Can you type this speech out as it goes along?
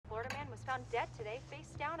was found dead today,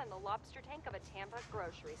 face down in the lobster tank of a Tampa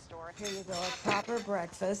grocery store. Here you go, a proper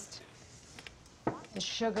breakfast. The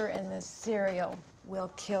sugar in this cereal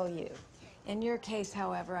will kill you. In your case,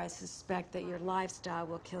 however, I suspect that your lifestyle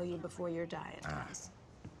will kill you before your diet does.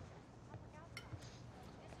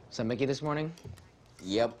 Is that Mickey this morning?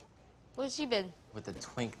 Yep. Where's he been? With a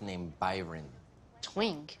twink named Byron.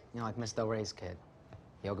 Twink? You know, like Miss Del Rey's kid.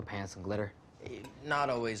 Yoga pants and glitter. Not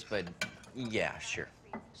always, but yeah, sure.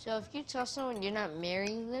 So if you tell someone you're not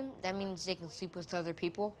marrying them, that means they can sleep with other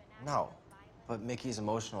people? No, but Mickey's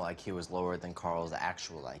emotional IQ is lower than Carl's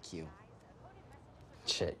actual IQ.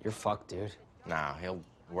 Shit, you're fucked, dude. Nah, he'll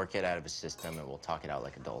work it out of his system and we'll talk it out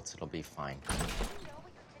like adults. It'll be fine.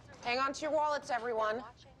 Hang on to your wallets, everyone.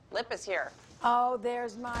 Lip is here. Oh,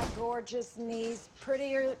 there's my gorgeous niece.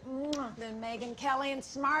 Prettier than Megyn Kelly and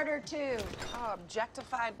smarter, too. Oh,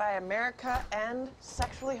 objectified by America and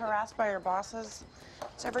sexually harassed by her bosses.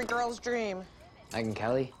 It's every girl's dream. Megyn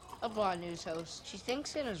Kelly? A blonde news host. She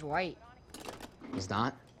thinks it is white. He's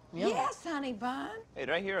not? Yeah. Yes, honey bun. Hey,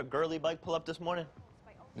 did I hear a girly bike pull up this morning?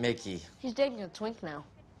 Mickey. He's dating a twink now.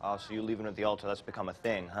 Oh, so you leaving at the altar, that's become a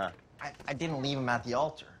thing, huh? I didn't leave him at the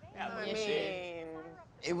altar. I mean...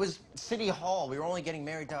 It was City Hall. We were only getting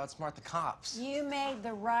married to outsmart the cops. You made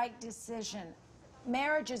the right decision.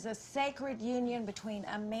 Marriage is a sacred union between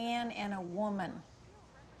a man and a woman.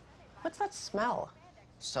 What's that smell?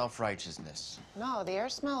 Self-righteousness. No, the air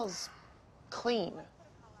smells clean.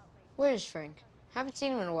 Where's Frank? Haven't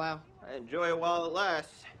seen him in a while. I enjoy it while it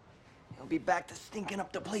lasts. He'll be back to stinking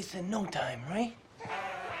up the place in no time, right?